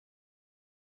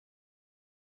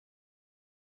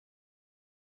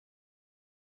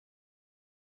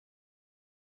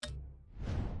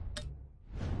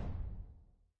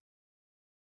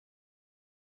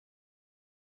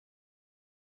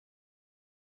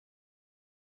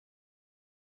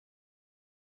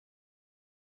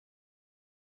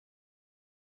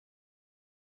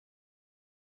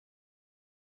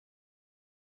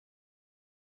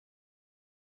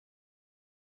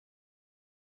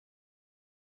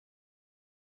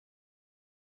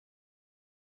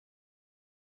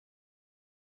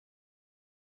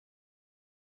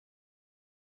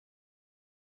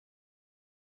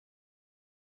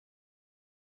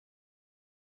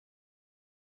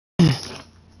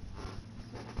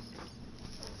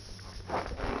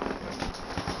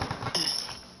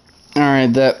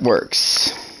Alright, that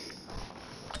works.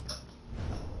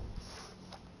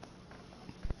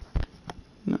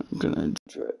 Now I'm gonna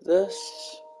try this.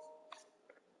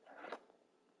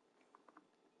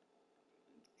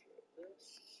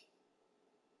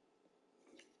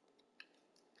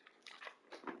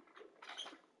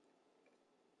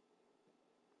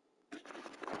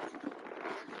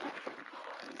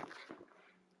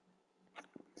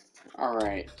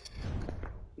 Alright.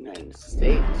 United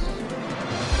States.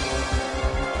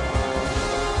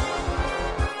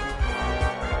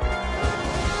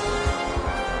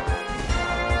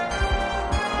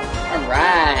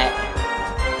 Alright.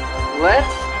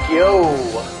 Let's go.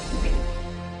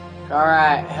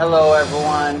 Alright. Hello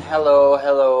everyone.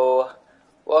 Hello.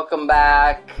 Welcome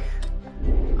back.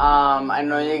 I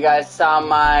know you guys saw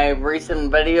my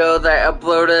recent video that I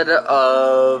uploaded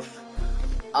of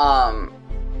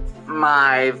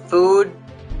my food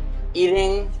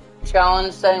eating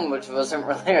challenge thing, which wasn't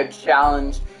really a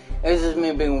challenge. It was just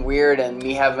me being weird and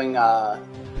me having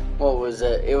what was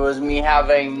it? It was me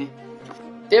having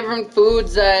different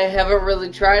foods that I haven't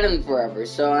really tried in forever.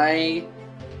 So I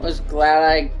was glad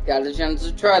I got a chance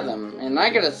to try them, and I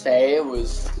gotta say it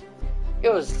was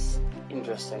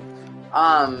interesting.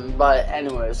 But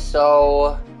anyways,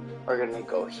 so we're gonna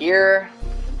go here.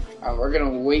 We're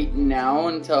gonna wait now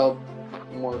until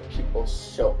more people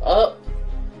show up.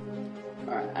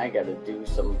 Alright, I gotta do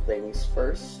some things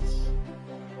first.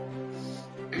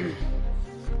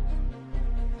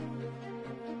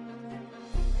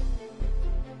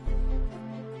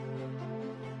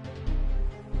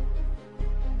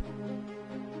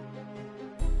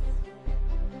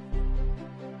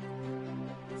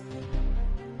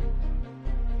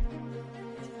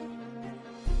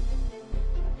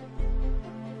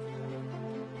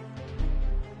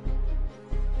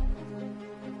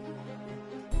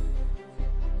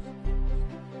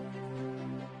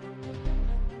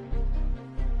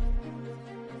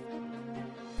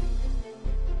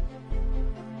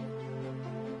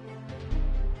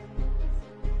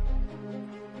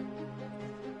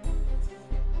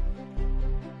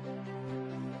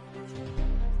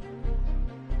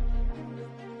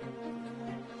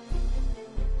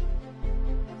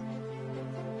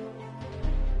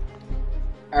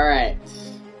 Alright.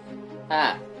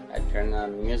 I turned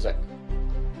on the music.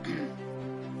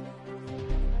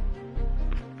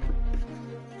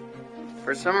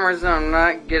 For some reason, I'm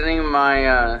not getting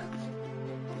my,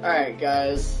 Alright,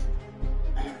 guys.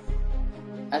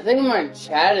 I think my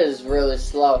chat is really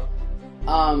slow.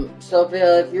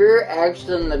 Sophia, if you're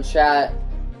actually in the chat,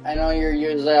 I know you're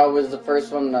usually always the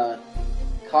first one to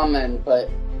comment, but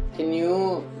can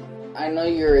you... I know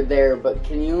you're there, but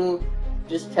can you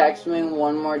just text me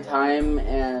one more time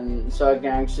and so I can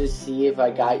actually see if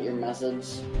I got your message?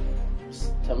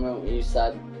 Just tell me what you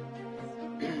said.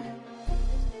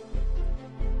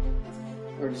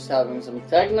 We're just having some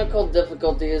technical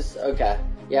difficulties. Okay,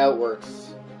 yeah, it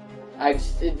works.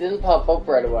 It didn't pop up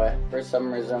right away for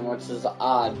some reason, which is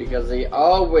odd because they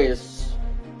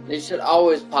should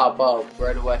always pop up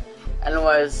right away.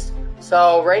 Anyways,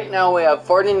 so right now we have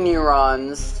 40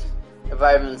 neurons, if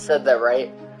I haven't said that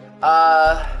right.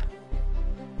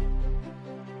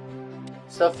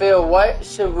 Sophia, what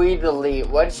should we delete?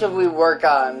 What should we work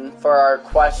on for our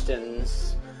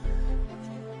questions?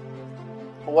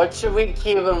 What should we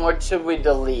keep and what should we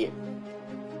delete?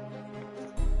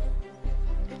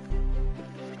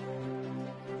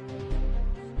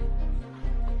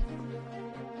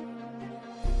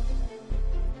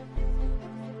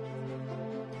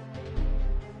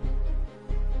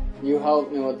 You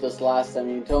helped me with this last time.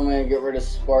 You told me to get rid of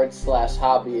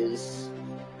sports/hobbies.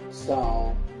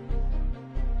 So...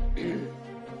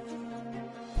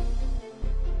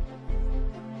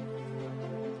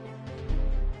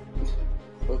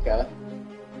 okay.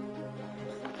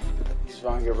 Just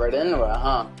want to get right into it,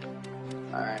 huh?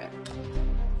 Alright.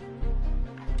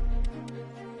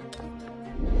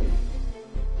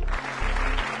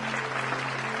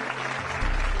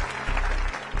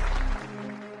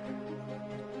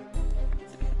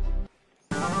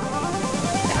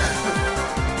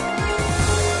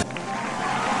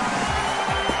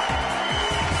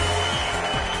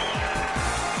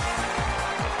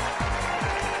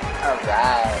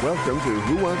 Welcome to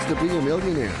Who Wants to Be a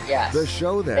Millionaire? Yes. The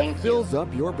show that fills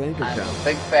up your bank account. I'm a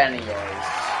big fan of yours.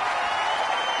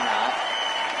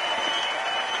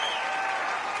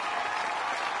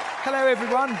 Hello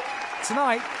everyone.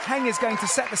 Tonight, Hang is going to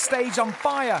set the stage on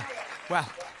fire. Well,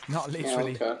 not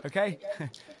literally, okay?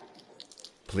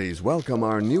 Please welcome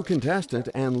our new contestant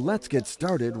and let's get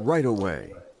started right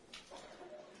away.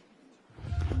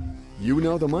 You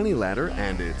know the money ladder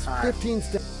and it's 15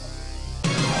 steps.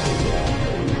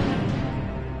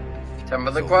 Time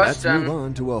for the Let's question. move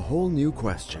on to a whole new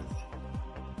question.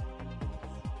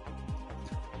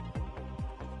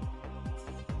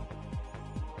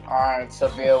 Alright,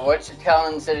 Sophia, which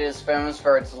Italian city is famous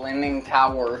for its leaning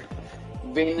tower?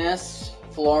 Venice,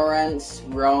 Florence,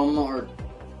 Rome, or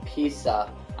Pisa?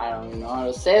 I don't even know how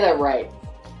to say that right.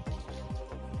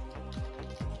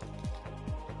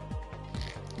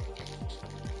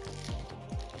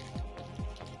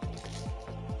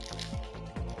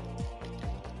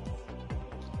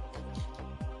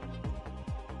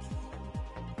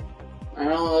 I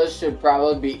know this should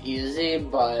probably be easy,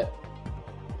 but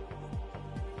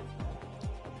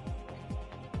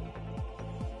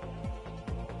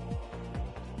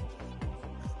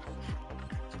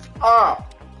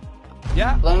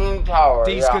Yeah. Leaning Tower.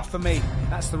 D's Yeah. good for me.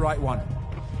 That's the right one.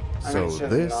 So should've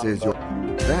this known, is your...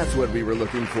 That's what we were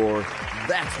looking for.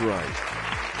 That's right.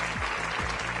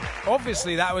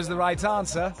 Obviously, that was the right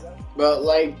answer. But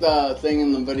like the thing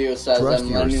in the video says, Trust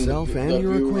I'm letting yourself the and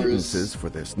your viewers, acquaintances for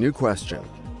this new question.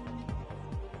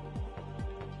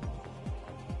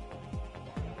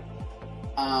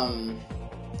 I'm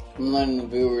letting the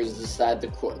viewers decide the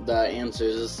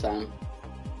answers this time.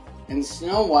 In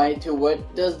Snow White, to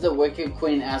what does the Wicked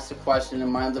Queen ask the question?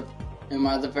 Am I the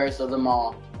fairest of them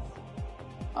all?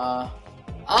 I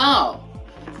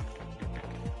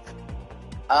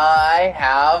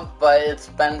have, but it's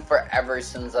been forever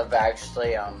since I've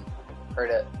actually heard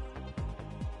it.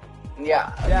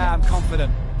 Yeah. Yeah, I'm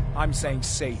confident. I'm saying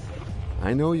C.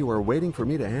 I know you are waiting for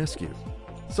me to ask you.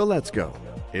 So let's go.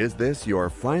 Is this your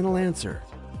final answer?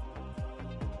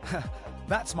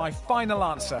 That's my final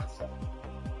answer.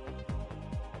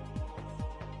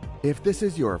 If this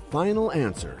is your final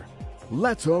answer,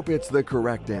 let's hope it's the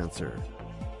correct answer.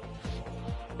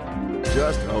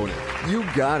 Just own it. You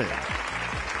got it.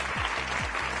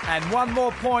 And one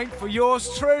more point for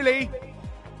yours truly.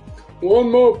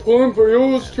 One more point for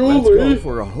yours Let's go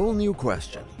for a whole new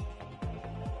question.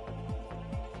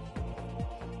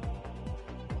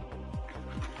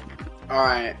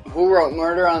 Alright, who wrote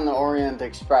Murder on the Orient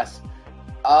Express?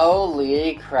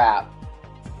 Holy crap.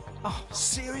 Oh,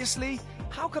 seriously?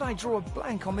 How could I draw a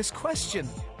blank on this question?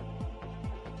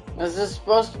 Is this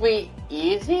supposed to be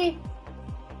easy?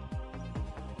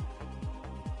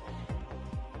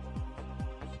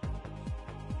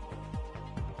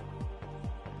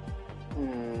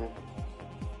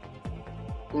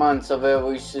 Come on, Sylvia,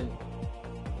 we should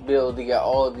be able to get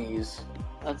all of these.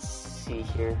 Let's see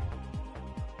here.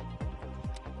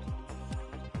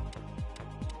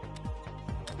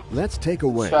 Let's take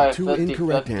away Try 2 50-50.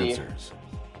 incorrect answers.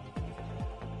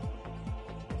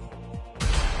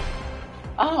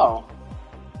 Oh.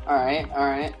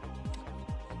 Alright.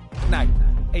 No,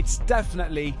 it's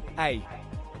definitely A.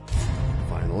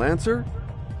 Final answer?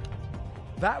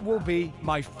 That will be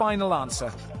my final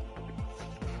answer.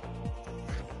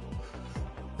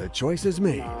 The choice is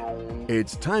made.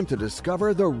 It's time to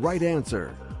discover the right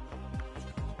answer.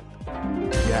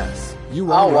 Yes,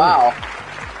 you are Oh, right. wow.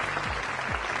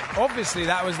 Obviously,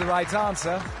 that was the right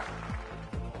answer.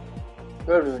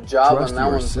 Good job Trust on that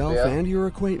one, yourself Sophia. and your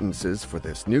acquaintances for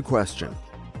this new question.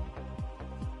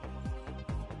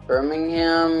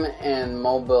 Birmingham and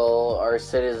Mobile are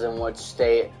cities in which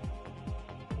state?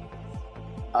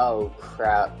 Oh,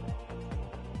 crap.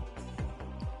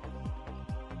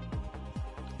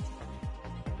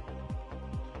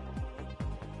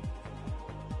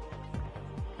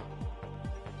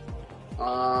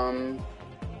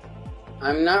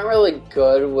 I'm not really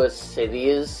good with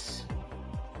cities.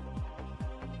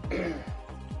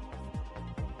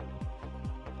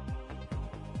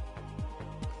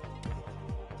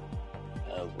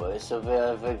 Oh boy,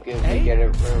 Sophia, if I get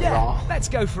it Yeah, wrong. let's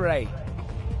go for A.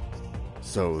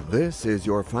 So this is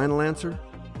your final answer?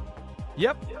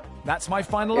 Yep, that's my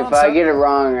final If answer. I get it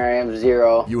wrong, I have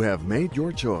 0. You have made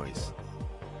your choice.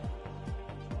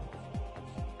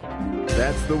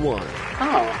 That's the one.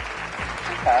 Oh.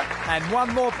 Okay. And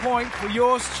one more point for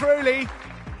yours truly.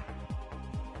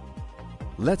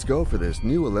 Let's go for this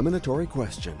new eliminatory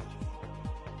question.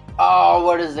 Oh,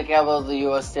 what is the capital of the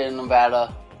U.S. state of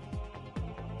Nevada?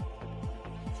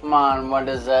 Come on, what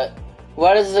is it?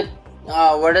 What is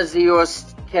the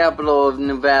U.S. capital of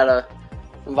Nevada?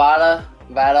 Nevada?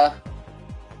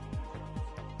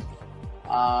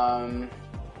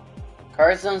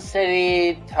 Carson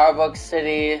City, Tarbuck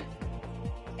City,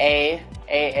 A.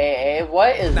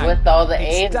 What is No, with all the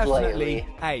it's A's definitely lately?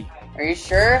 A. Are you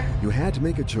sure? You had to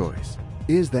make a choice.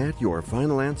 Is that your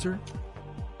final answer?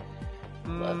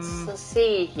 Let's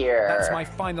see here. That's my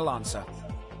final answer.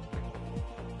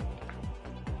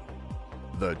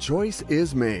 The choice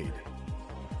is made.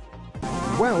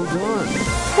 Well done.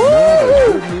 Now the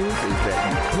good news is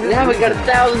that you Now we got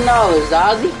 $1,000,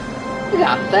 Ozzy. We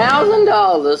got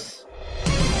 $1,000.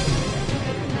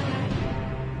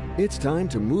 It's time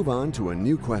to move on to a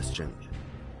new question.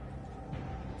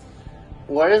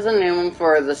 What is the name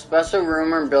for the special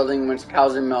room or building in which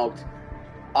cows are milked?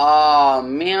 Oh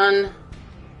man.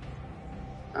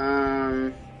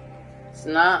 It's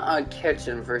not a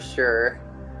kitchen for sure.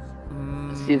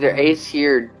 It's either A, C,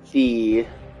 or D.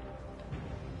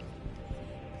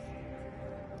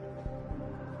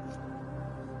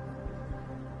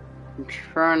 I'm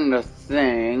trying to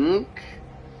think.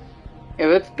 If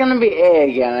it's gonna be A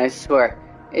again, I swear.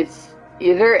 It's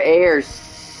either A or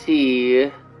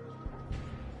C.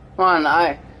 Come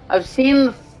on, I've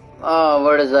seen,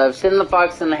 what is that? I've seen The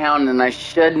Fox and the Hound, and I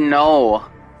should know.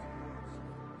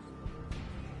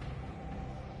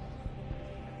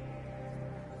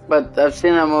 But I've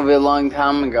seen that movie a long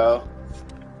time ago.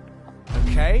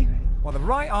 Okay, well the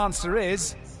right answer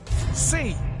is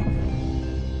C.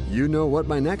 You know what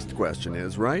my next question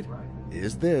is, right?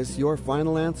 Is this your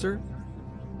final answer?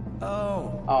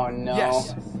 Oh. Oh no.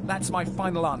 Yes, that's my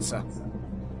final answer.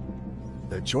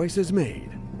 The choice is made.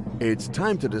 It's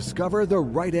time to discover the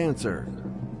right answer.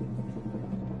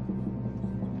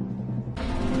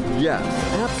 Yes,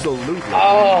 absolutely.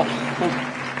 Oh.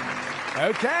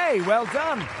 Okay, well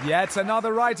done. Yet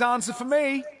another right answer for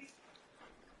me.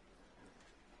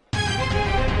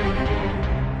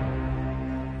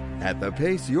 At the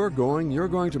pace you're going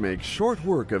to make short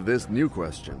work of this new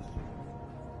question.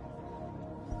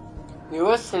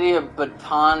 U.S. city of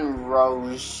Baton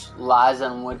Rouge lies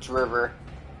on which river?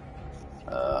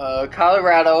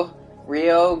 Colorado,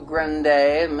 Rio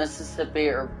Grande, Mississippi,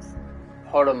 or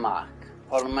Potomac?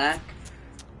 Potomac?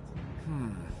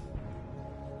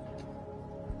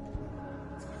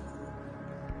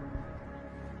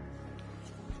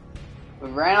 We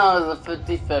ran out of the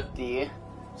 50-50,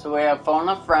 so we have phone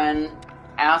a friend,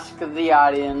 ask the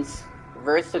audience,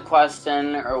 reverse the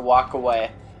question, or walk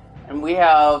away. And we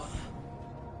have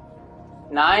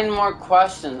 9 more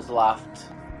questions left.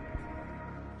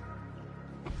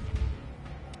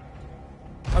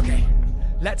 Okay,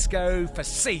 let's go for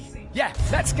C. Yeah,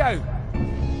 let's go.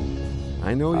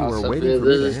 I know you were Sophia, waiting for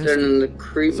me this to is ask starting you. to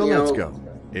creep So me let's out. go.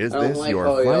 Is I don't this like your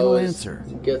how he final always answer?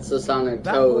 gets us on our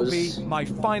That will toes. be my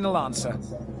final answer.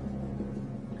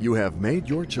 You have made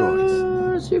your choice.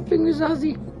 Cross your fingers,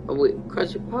 Ozzy. Oh wait,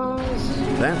 cross your paws.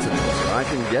 That's an answer I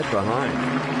can get behind.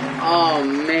 Oh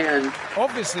man.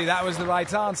 Obviously, that was the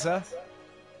right answer.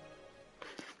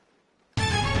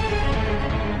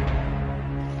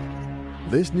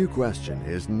 This new question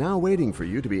is now waiting for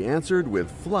you to be answered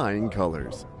with flying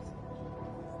colors.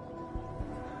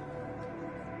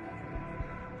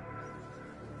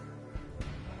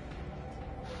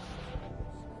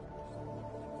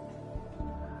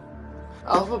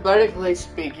 Alphabetically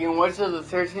speaking, which of the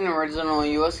 13 original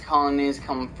U.S. colonies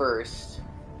come first?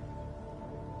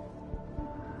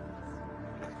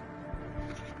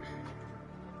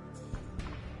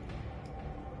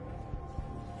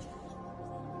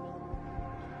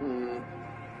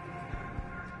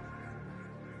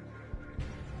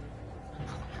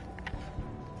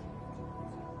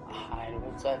 Hide,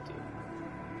 what's that do?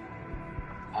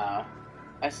 Oh,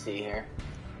 I see here.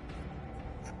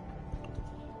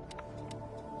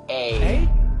 A. A?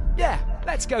 Yeah,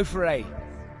 let's go for A.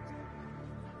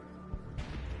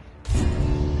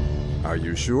 Are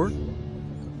you sure?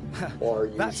 Are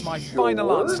you That's my sure?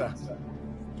 final answer.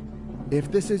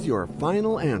 If this is your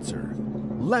final answer,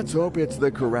 let's hope it's the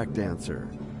correct answer.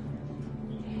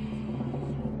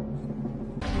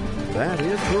 That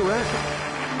is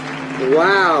correct.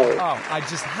 Wow. Oh, I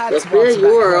just had to Sophia, answer you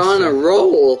that are on question. a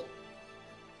roll.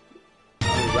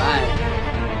 Alright.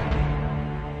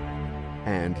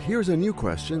 And here's a new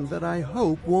question that I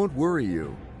hope won't worry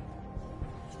you.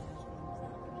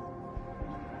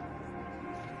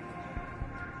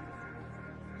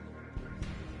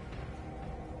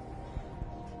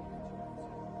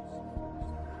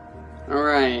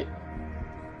 Alright.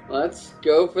 Let's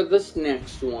go for this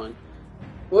next one.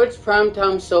 Which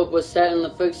primetime soap was set in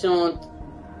the fictional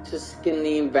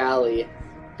Tuscany Valley?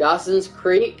 Dawson's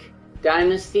Creek,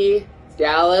 Dynasty,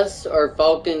 Dallas, or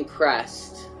Falcon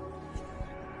Crest?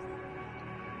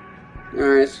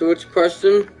 Alright, so which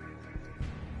question?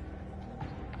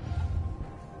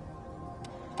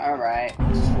 Alright,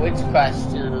 switch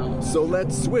question. So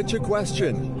let's switch a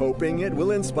question, hoping it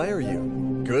will inspire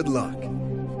you. Good luck.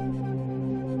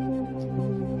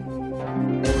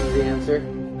 answer?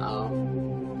 Oh.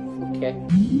 Okay.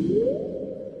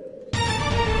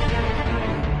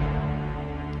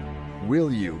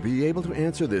 Will you be able to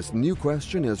answer this new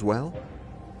question as well?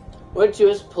 What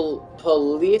Jewish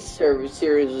police service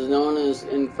series was known as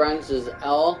in French as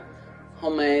El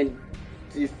Homme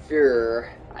de Fer?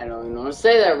 I don't even know how to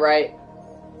say that right.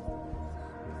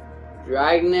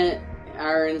 Dragnet,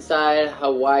 Ironside,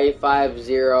 Hawaii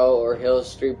 5-0, or Hill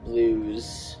Street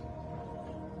Blues.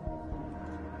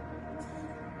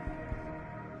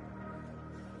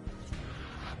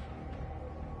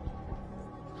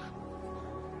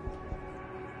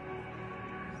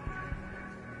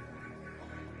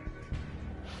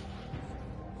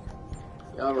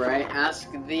 Alright, ask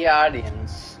the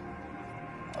audience.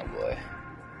 Oh boy.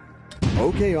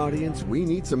 Okay, audience, we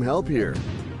need some help here.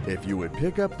 If you would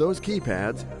pick up those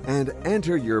keypads and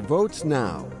enter your votes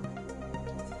now.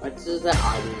 What does the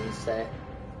audience say?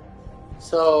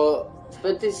 So,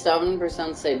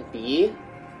 57% say B.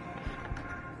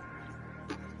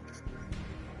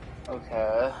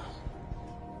 Okay.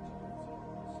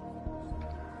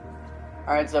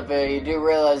 Alright, Sophia, you do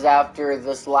realize after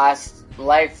this last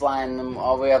lifeline,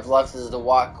 all we have left is to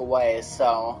walk away,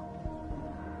 so...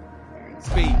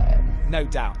 B, no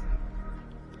doubt.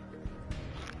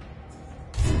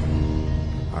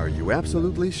 Are you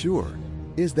absolutely sure?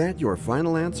 Is that your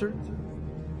final answer?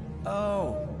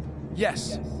 Oh,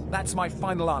 yes, that's my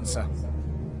final answer.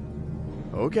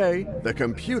 Okay, the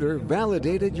computer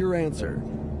validated your answer.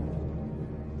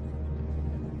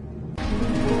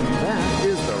 That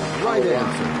is the right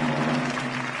answer.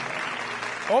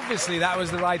 Obviously, that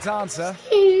was the right answer.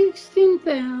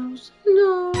 16,000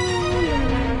 dollars.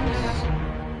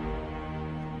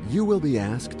 You will be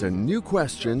asked a new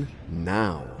question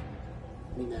now.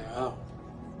 No.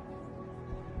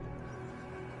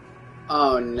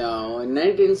 Oh no. In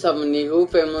 1970, who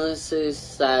famously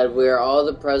said, "We are all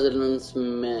the president's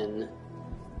men"?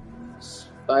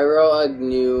 Spiro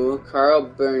Agnew, Carl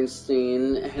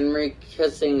Bernstein, Henry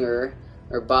Kissinger,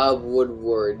 or Bob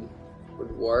Woodward?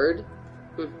 Woodward?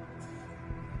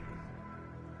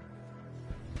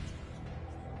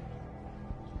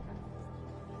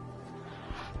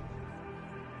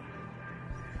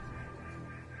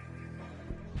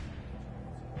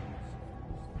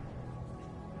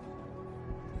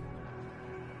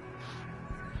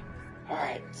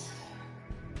 Alright.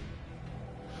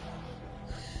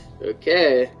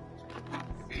 Okay.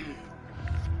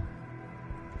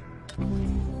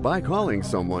 By calling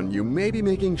someone, you may be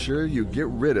making sure you get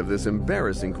rid of this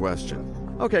embarrassing question.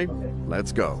 Okay,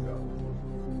 let's go.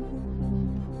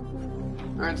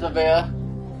 Alright, Sophia.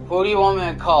 Who do you want me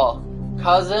to call?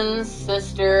 Cousin,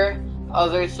 sister,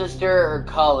 other sister, or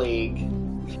colleague?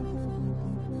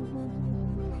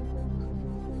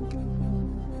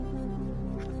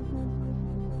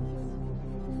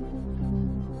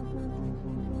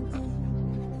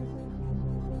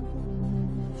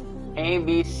 A,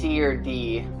 B, C, or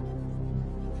D?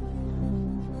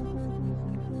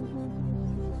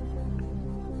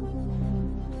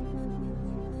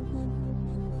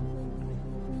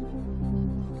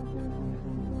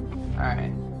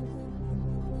 Alright.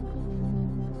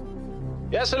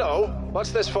 Yes, hello.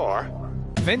 What's this for?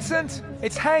 Vincent,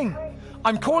 it's Heng.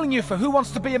 I'm calling you for Who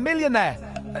Wants to Be a Millionaire.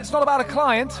 It's not about a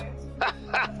client.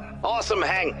 Awesome,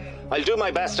 Heng. I'll do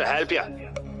my best to help you.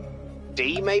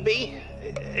 D, maybe?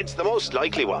 It's the most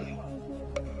likely one.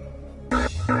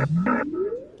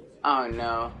 Oh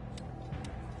no.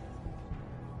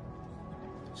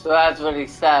 So that's what he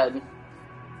said.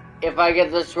 If I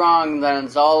get this wrong, then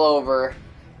it's all over.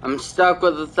 I'm stuck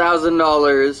with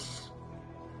 $1,000.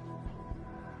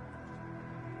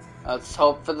 Let's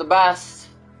hope for the best.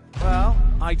 Well,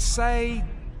 I'd say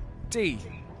D.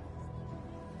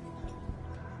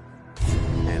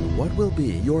 And what will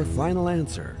be your final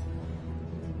answer?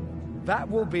 That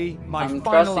will be my I'm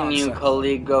final trusting answer. you,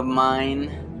 colleague of mine.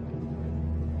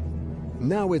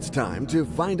 Now it's time to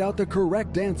find out the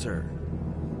correct answer.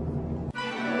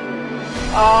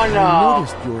 Oh I no.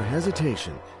 noticed your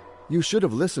hesitation. You should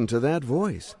have listened to that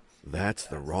voice. That's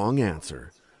the wrong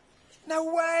answer. No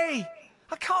way!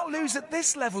 I can't lose at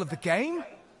this level of the game.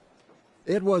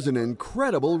 It was an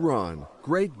incredible run.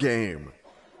 Great game.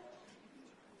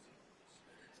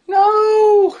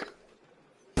 No!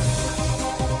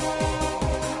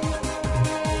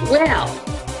 Well,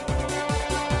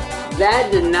 that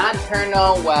did not turn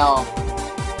out well.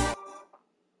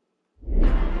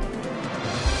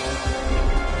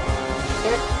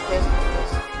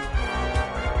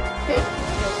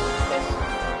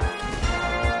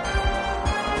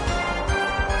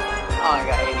 Oh, I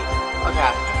got 80.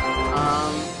 Okay.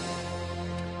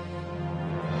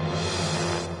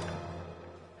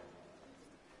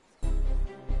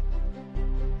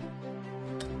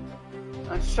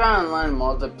 Let's try online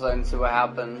multiplayer and see what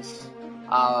happens.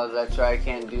 Oh, that's right, I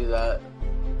can't do that.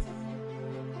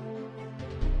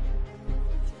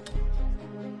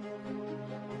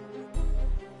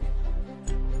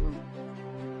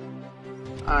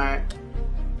 Alright.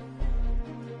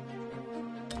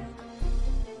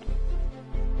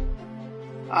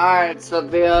 Alright,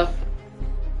 Sophia.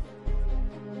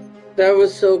 That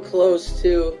was so close,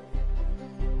 too.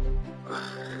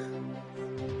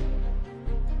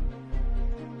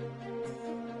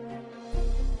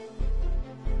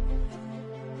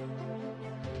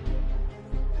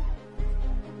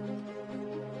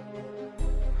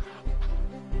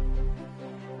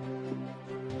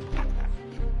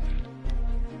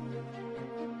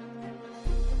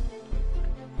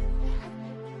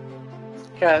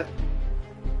 Okay.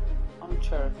 I'm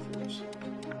trying to finish it.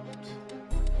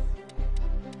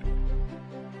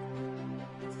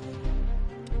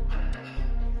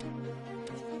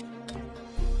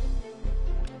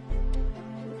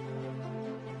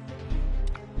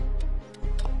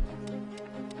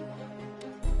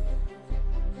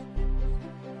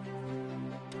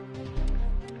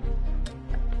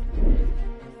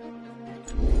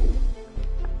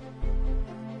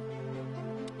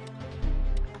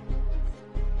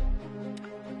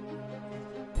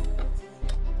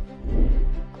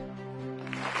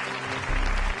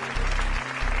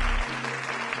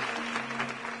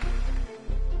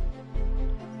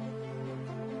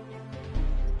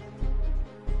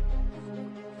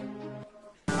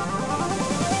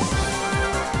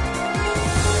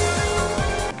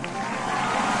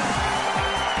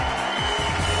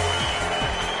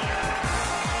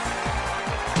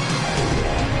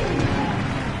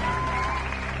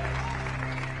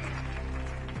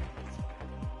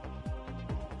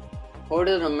 Who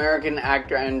did American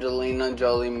actor Angelina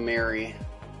Jolie marry?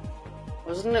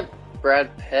 Wasn't it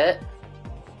Brad Pitt?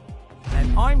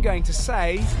 And I'm going to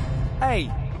say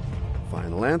A.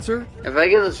 Final answer? If I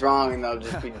get this wrong, that'll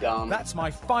just be dumb. That's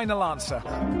my final answer.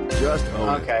 Just own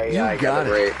it. Okay, yeah, You I got it.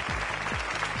 right.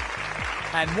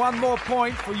 And one more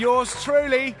point for yours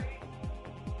truly.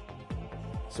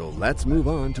 So let's move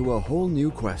on to a whole new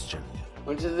question.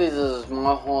 Which of these is a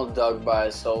small hole dug by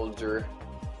a soldier?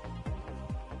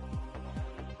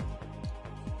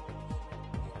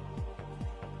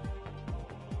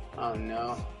 Oh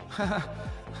no.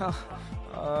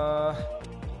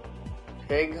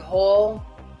 Pig hole?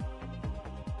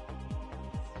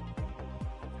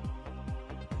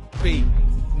 B.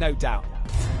 No doubt.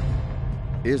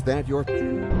 Is that your...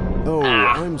 Oh,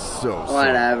 I'm so sorry.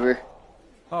 Whatever.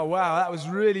 Oh wow, that was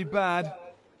really bad.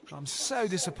 I'm so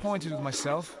disappointed with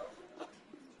myself.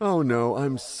 Oh no,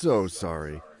 I'm so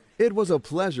sorry. It was a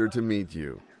pleasure to meet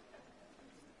you.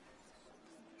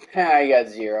 I got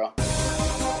 0.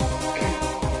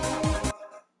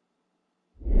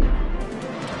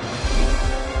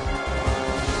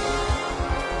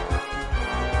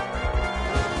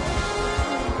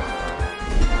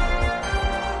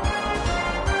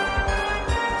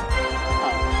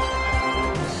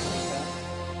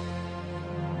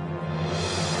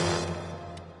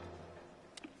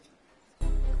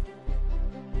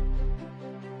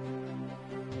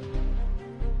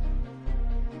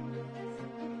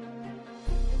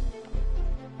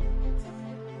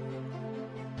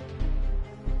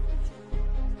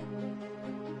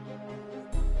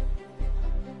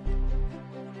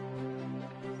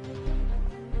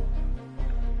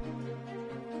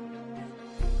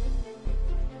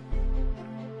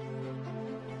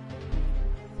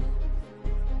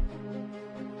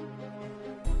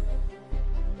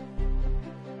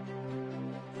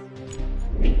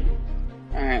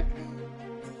 Alright.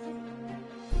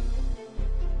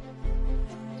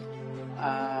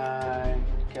 I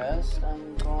guess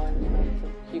I'm going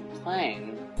to keep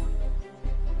playing.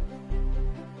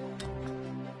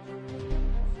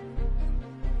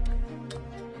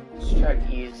 Let's try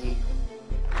easy.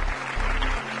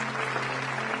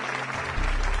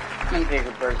 I'm gonna take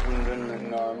a person doing the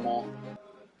normal.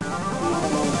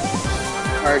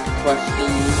 Hard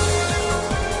questions.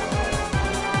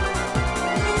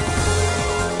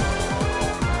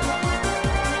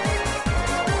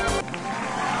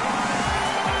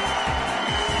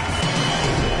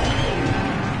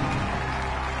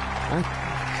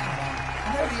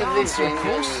 This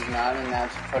is not a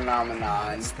natural phenomenon.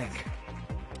 Let's think.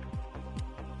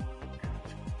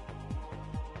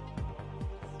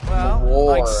 Well,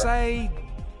 War. I'd say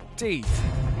D.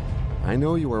 I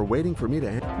know you are waiting for me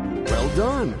to... Well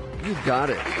done. You got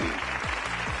it.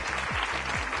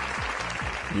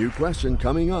 New question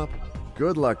coming up.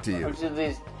 Good luck to you. Which of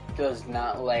these does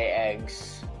not lay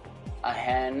eggs? A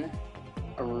hen,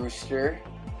 a rooster,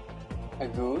 A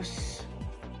goose.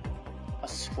 A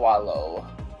swallow.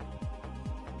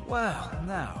 Well,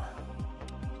 now.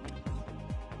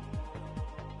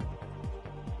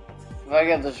 If I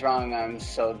get this wrong, I'm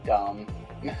so dumb.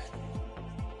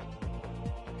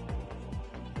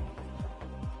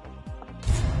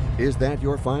 Is that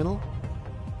your final?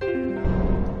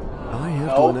 I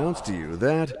have to announce to you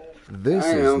that this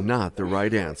is not the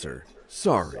right answer.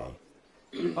 Sorry.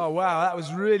 Oh, wow, that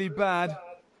was really bad.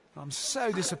 I'm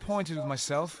so disappointed with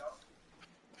myself.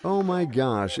 Oh my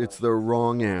gosh, it's the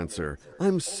wrong answer.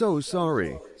 I'm so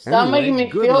sorry. Stop making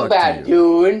me feel bad,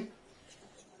 dude.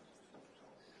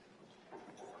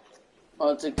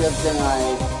 Well, it's a good thing I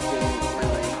didn't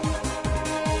really...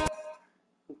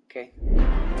 Okay.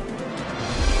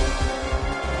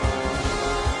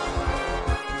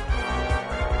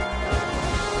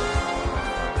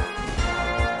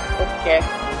 Okay.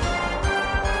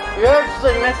 You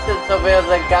actually missed it, Sophia.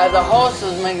 Like, the host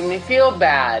was making me feel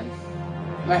bad.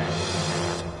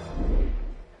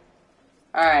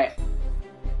 Alright.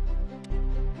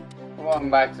 We're going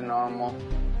back to normal.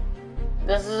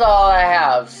 This is all I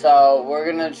have, so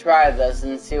we're gonna try this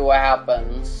and see what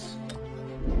happens.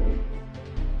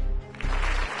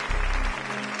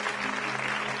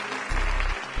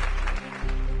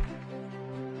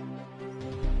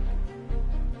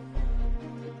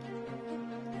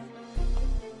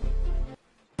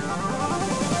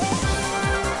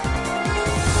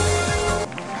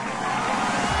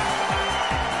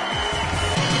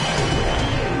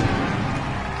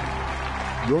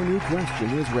 Your new question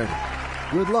is ready.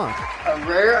 Good luck. A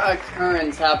rare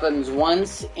occurrence happens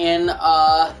once in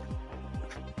Oh,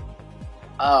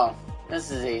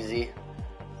 this is easy.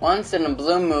 Once in a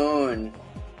blue moon.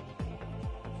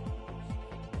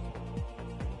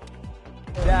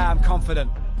 Yeah, I'm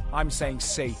confident. I'm saying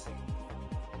C.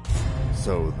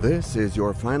 So this is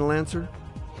your final answer?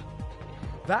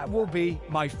 That will be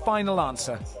my final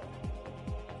answer.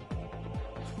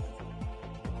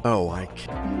 Oh, I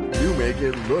can't. You make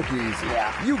it look easy.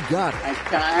 Yeah. You got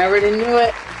it. I already knew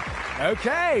it.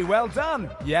 Okay, well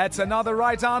done. Yet another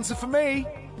right answer for me.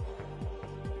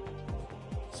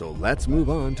 So let's move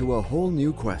on to a whole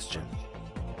new question.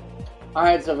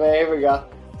 Alright, so here we go.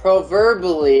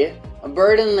 Proverbially, a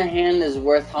bird in the hand is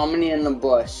worth how many in the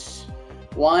bush?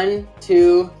 1,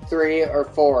 2, 3, or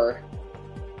 4?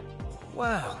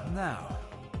 Well, now.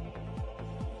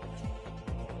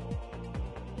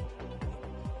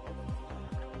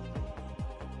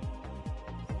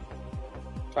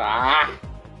 Ah!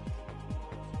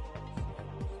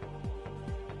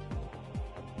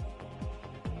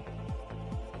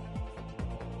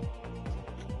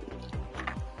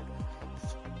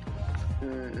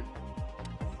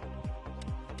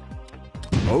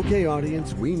 Okay,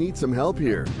 audience, we need some help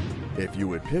here. If you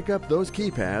would pick up those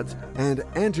keypads and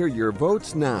enter your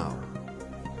votes now.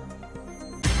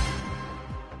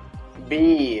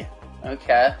 B.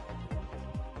 Okay.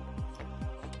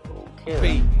 Okay.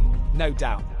 B. No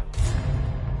doubt.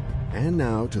 And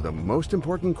now to the most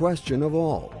important question of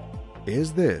all.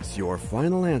 Is this your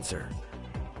final answer?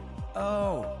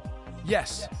 Oh,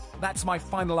 yes, that's my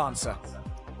final answer.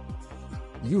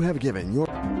 You have given your...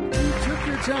 You took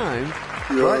your time,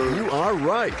 but you are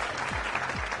right.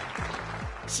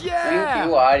 Yeah! Thank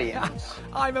you, audience.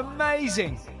 I'm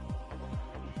amazing.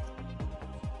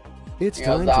 It's You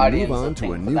know, time the to audience move on will to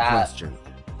a think new that. question.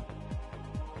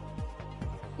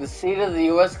 The seat of the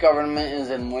U.S. government is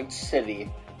in which city?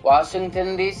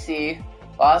 Washington, D.C.,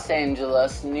 Los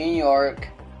Angeles, New York,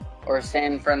 or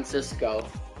San Francisco?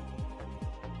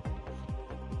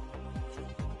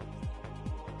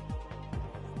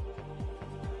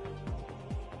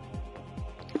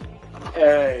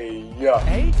 Hey, yeah.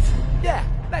 A? Yeah,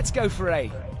 let's go for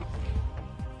A.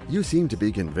 You seem to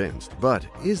be convinced, but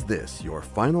is this your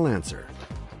final answer?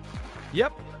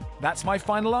 Yep, that's my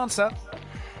final answer.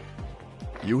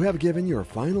 You have given your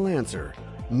final answer.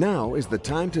 Now is the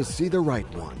time to see the right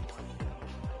one.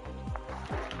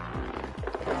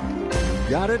 You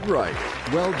got it right.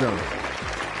 Well done.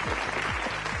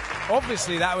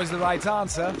 Obviously, that was the right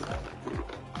answer.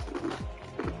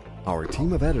 Our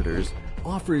team of editors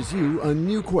offers you a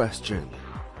new question.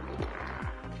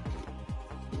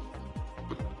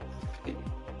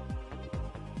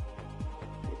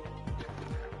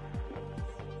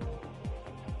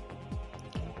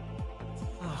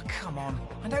 Oh, come on.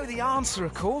 I know the answer,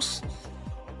 of course.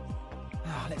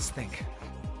 Oh, let's think.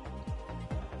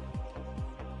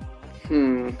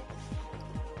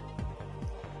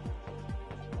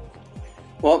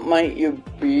 What might you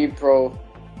be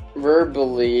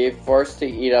proverbially forced to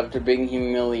eat after being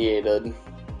humiliated?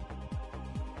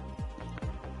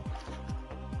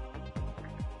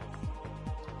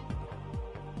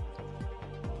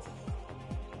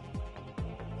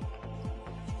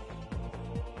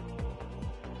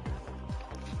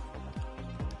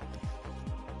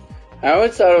 I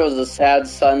always thought it was a sad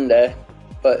Sunday,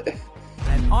 but...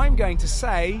 And I'm going to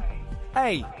say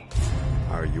A.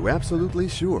 Are you absolutely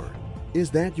sure?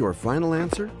 Is that your final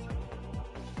answer?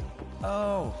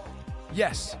 Oh,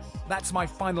 yes, that's my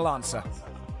final answer.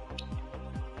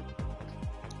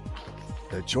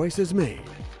 The choice is made.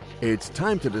 It's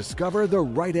time to discover the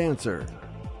right answer.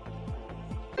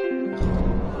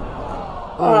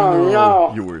 Oh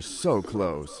no! You were so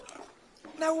close.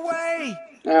 No way!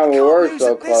 Yeah, we Can't were lose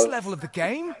so at this close. level of the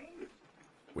game.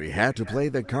 We had to play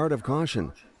the card of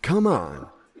caution. Come on.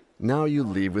 Now you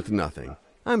leave with nothing.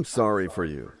 I'm sorry for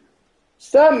you.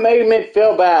 Stop making me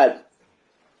feel bad.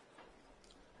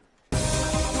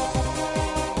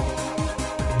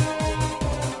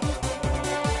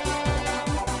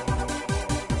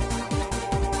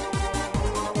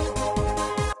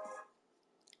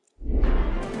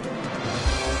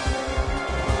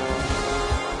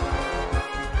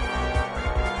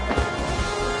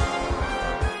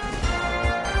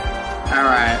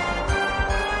 Alright.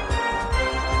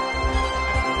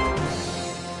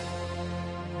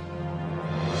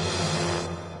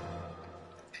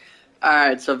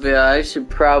 Alright, Sophia, I should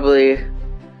probably...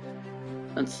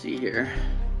 Let's see here.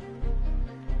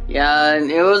 Yeah,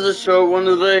 it was a short one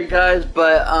today, guys,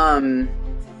 but,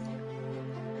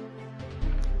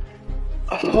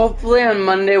 hopefully on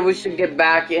Monday we should get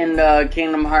back into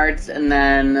Kingdom Hearts, and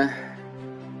then...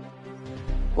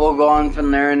 we'll go on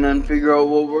from there and then figure out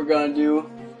what we're gonna do.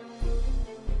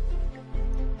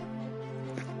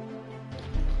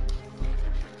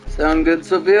 Sound good,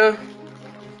 Sophia?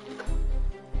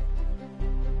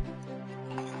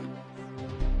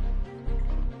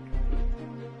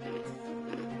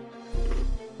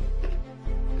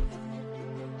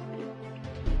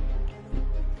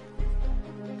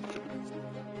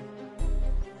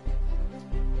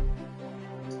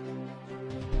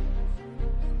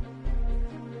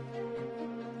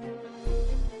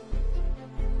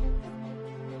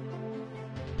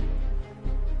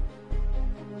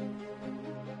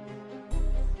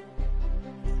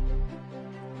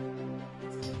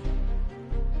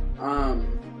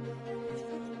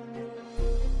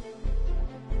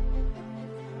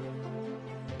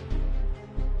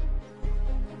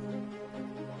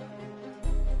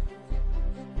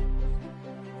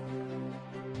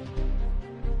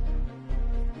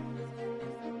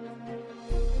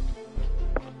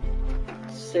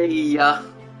 See ya.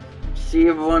 See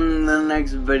everyone in the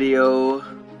next video.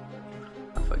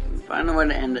 If I can find a way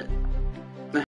to end it.